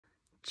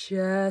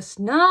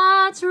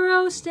Chestnuts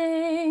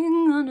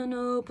roasting on an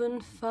open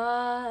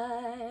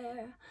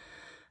fire,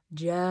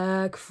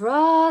 Jack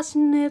Frost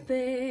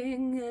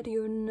nipping at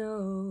your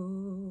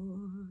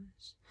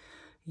nose,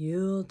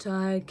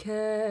 Yuletide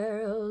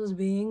carols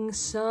being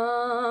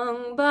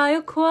sung by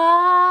a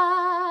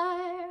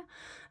choir,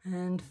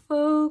 and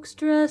folks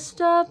dressed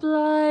up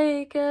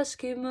like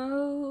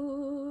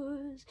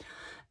Eskimos.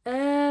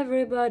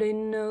 Everybody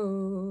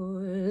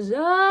knows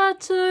a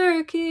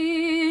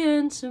turkey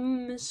and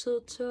some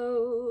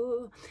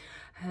mistletoe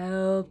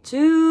help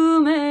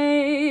to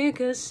make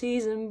a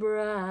season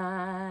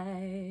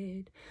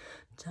bright.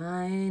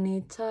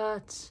 Tiny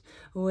tots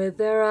with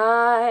their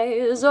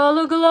eyes all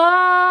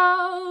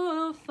aglow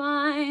will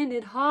find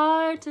it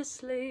hard to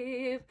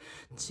sleep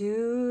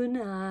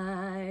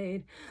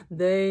tonight.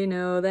 They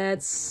know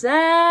that Santa's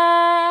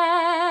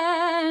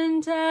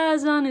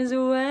on his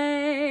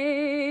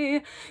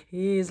way.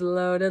 He's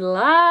loaded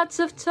lots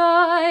of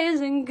toys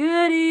and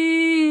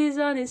goodies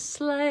on his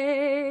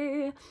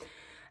sleigh.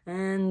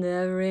 And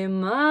every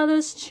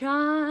mother's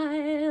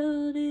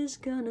child is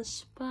gonna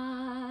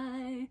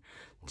spy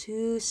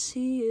to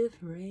see if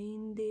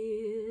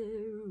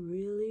reindeer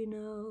really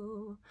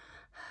know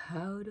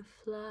how to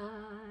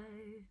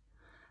fly.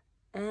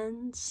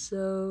 And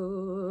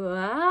so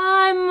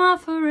I'm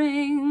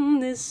offering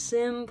this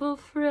simple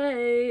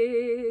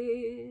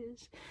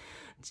phrase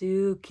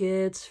to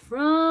kids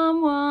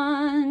from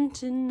 1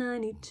 to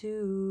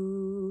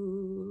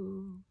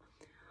 92.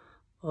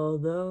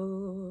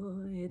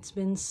 Although it's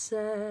been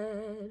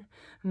said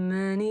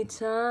many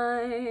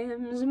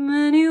times,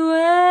 many ways,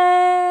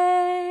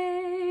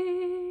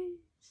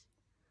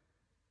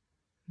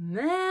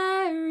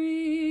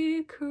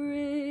 Merry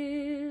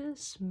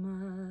Christmas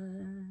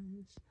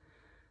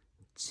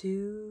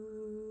to